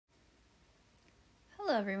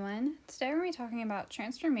Hello everyone. Today we're going to be talking about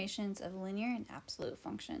transformations of linear and absolute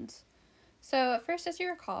functions. So first, as you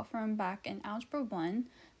recall from back in Algebra 1,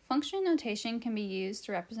 function notation can be used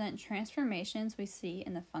to represent transformations we see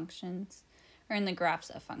in the functions or in the graphs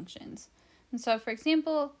of functions. And so for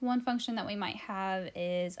example, one function that we might have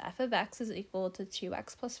is f of x is equal to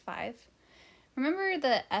 2x plus 5. Remember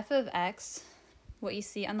the f of x, what you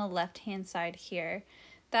see on the left hand side here,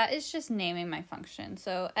 that is just naming my function.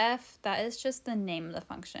 So f, that is just the name of the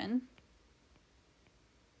function.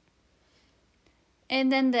 And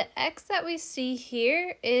then the x that we see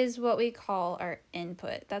here is what we call our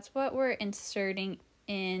input. That's what we're inserting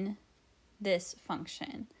in this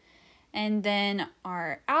function. And then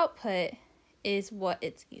our output is what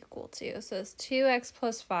it's equal to. So it's 2x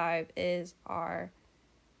plus 5 is our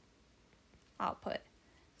output.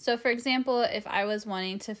 So for example, if I was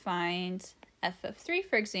wanting to find f of 3,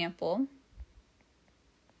 for example,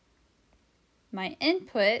 my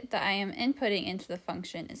input that I am inputting into the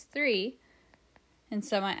function is 3, and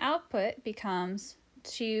so my output becomes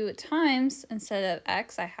 2 times, instead of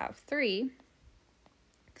x, I have 3,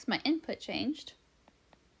 because my input changed.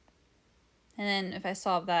 And then if I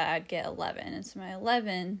solve that, I'd get 11, and so my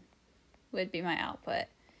 11 would be my output.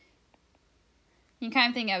 You kind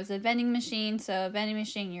of think of it as a vending machine. So a vending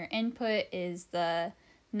machine, your input is the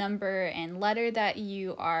number and letter that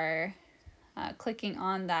you are clicking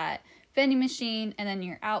on that vending machine, and then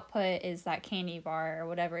your output is that candy bar or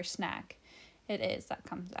whatever snack it is that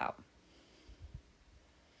comes out.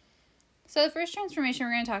 So the first transformation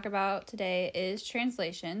we're going to talk about today is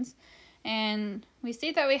translations, and we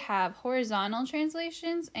see that we have horizontal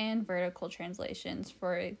translations and vertical translations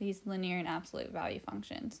for these linear and absolute value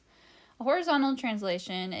functions. A horizontal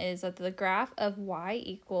translation is that the graph of y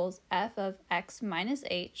equals f of x minus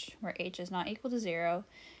h, where h is not equal to 0,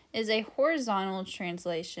 is a horizontal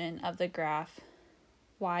translation of the graph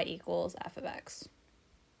y equals f of x.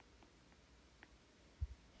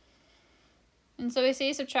 And so we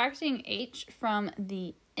see subtracting h from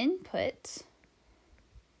the input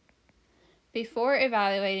before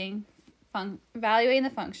evaluating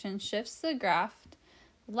the function shifts the graph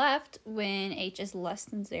left when h is less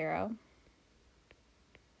than 0.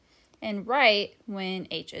 And right when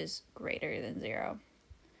h is greater than 0.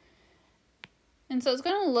 And so it's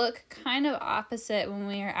going to look kind of opposite when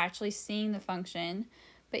we are actually seeing the function.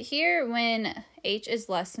 But here, when h is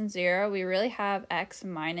less than 0, we really have x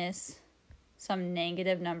minus some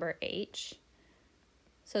negative number h.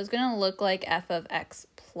 So it's going to look like f of x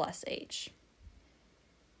plus h.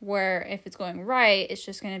 Where if it's going right, it's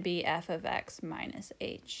just going to be f of x minus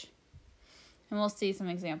h. And we'll see some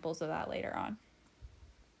examples of that later on.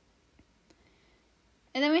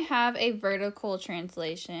 And then we have a vertical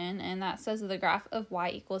translation, and that says that the graph of y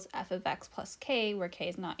equals f of x plus k, where k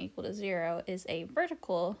is not equal to 0, is a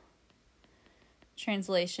vertical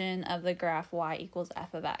translation of the graph y equals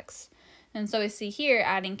f of x. And so we see here,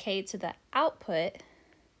 adding k to the output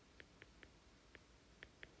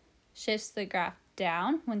shifts the graph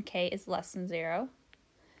down when k is less than 0,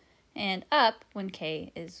 and up when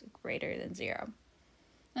k is greater than 0.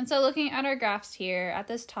 And so looking at our graphs here, at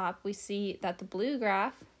this top, we see that the blue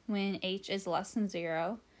graph, when h is less than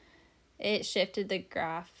 0, it shifted the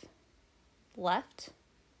graph left,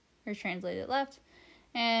 or translated left.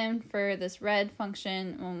 And for this red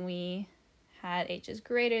function, when we had h is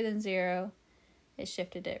greater than 0, it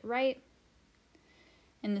shifted it right.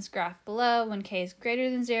 In this graph below, when k is greater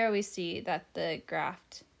than 0, we see that the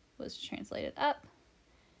graph was translated up.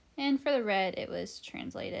 And for the red, it was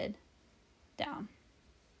translated down.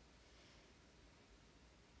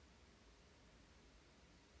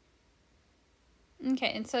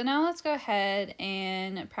 Okay, and so now let's go ahead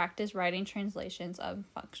and practice writing translations of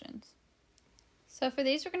functions. So for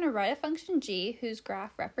these, we're going to write a function g whose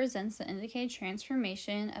graph represents the indicated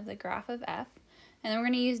transformation of the graph of f, and then we're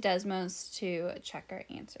going to use Desmos to check our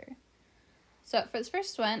answer. So for this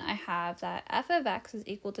first one, I have that f of x is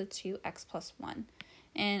equal to 2x plus 1,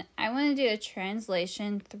 and I want to do a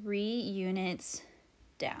translation 3 units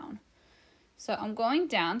down. So I'm going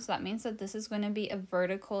down, so that means that this is going to be a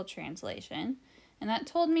vertical translation. And that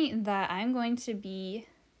told me that I'm going to be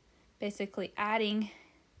basically adding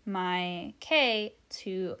my k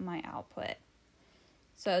to my output.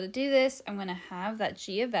 So to do this, I'm going to have that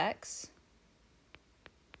g of x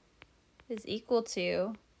is equal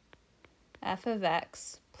to f of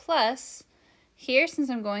x plus, here since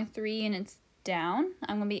I'm going 3 units down,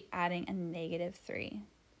 I'm going to be adding a negative 3.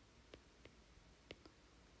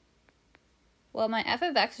 Well, my f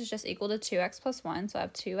of x is just equal to 2x plus 1, so I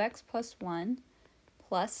have 2x plus 1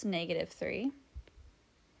 plus negative 3.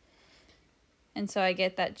 And so I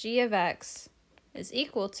get that g of x is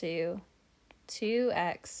equal to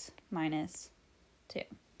 2x minus 2.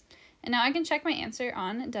 And now I can check my answer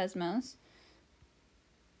on Desmos.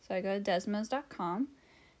 So I go to desmos.com,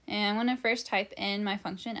 and I'm going to first type in my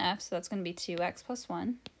function f, so that's going to be 2x plus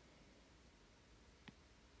 1.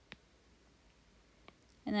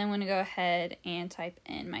 And then I'm going to go ahead and type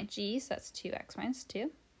in my g, so that's 2x minus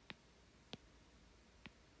 2.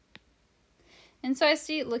 And so I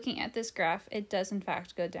see, looking at this graph, it does in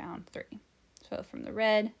fact go down 3. So from the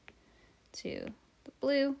red to the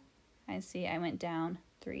blue, I see I went down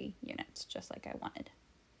 3 units, just like I wanted.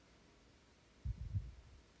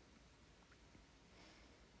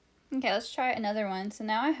 Okay, let's try another one. So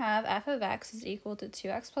now I have f of x is equal to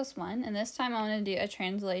 2x plus 1, and this time I'm going to do a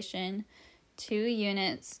translation 2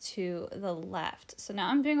 units to the left. So now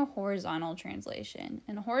I'm doing a horizontal translation.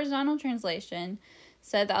 And a horizontal translation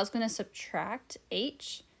said that I was going to subtract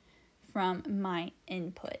h from my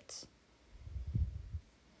input.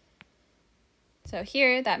 So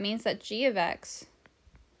here, that means that g of x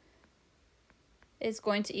is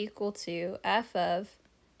going to equal to f of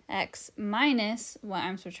x minus what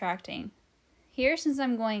I'm subtracting. Here, since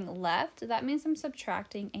I'm going left, that means I'm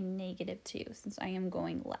subtracting a negative 2, since I am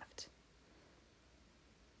going left.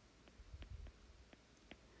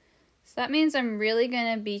 So that means I'm really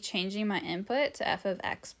going to be changing my input to f of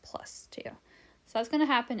x plus 2. So that's going to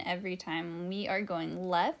happen every time. When we are going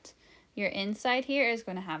left, your inside here is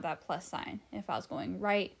going to have that plus sign. If I was going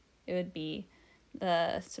right, it would be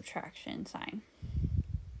the subtraction sign.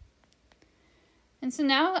 And so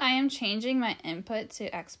now I am changing my input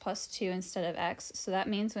to x plus 2 instead of x. So that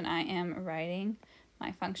means when I am writing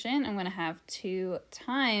my function, I'm going to have 2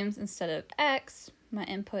 times instead of x. My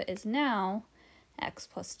input is now x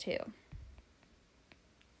plus 2.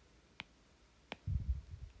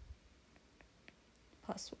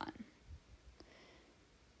 Plus 1.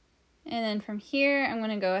 And then from here, I'm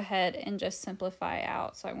going to go ahead and just simplify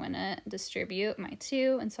out. So I'm going to distribute my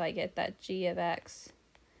 2 until I get that g of x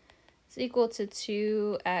is equal to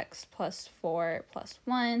 2x plus 4 plus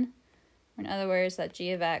 1. Or in other words, that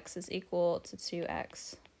g of x is equal to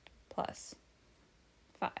 2x plus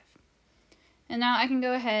 5. And now I can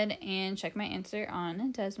go ahead and check my answer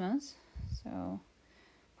on Desmos. So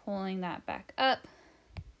pulling that back up,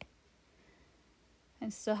 I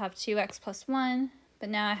still have 2x plus 1, but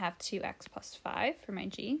now I have 2x plus 5 for my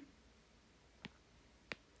g.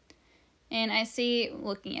 And I see,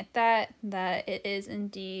 looking at that it is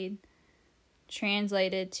indeed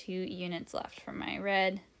translated 2 units left. From my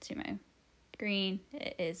red to my green,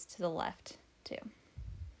 it is to the left too.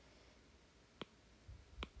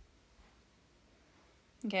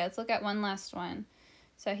 Okay, let's look at one last one.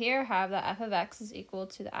 So here I have that f of x is equal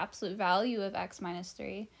to the absolute value of x minus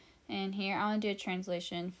 3. And here I want to do a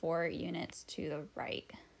translation 4 units to the right.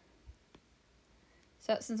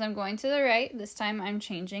 So since I'm going to the right, this time I'm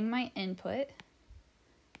changing my input.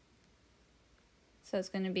 So it's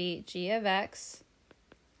going to be g of x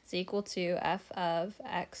is equal to f of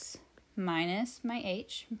x minus my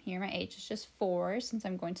h. Here my h is just 4. Since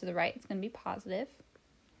I'm going to the right, it's going to be positive.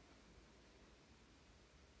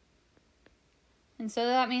 And so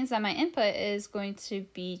that means that my input is going to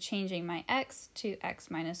be changing my x to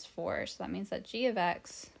x minus 4. So that means that g of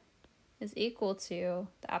x is equal to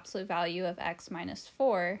the absolute value of x minus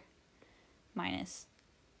 4 minus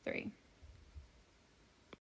 3.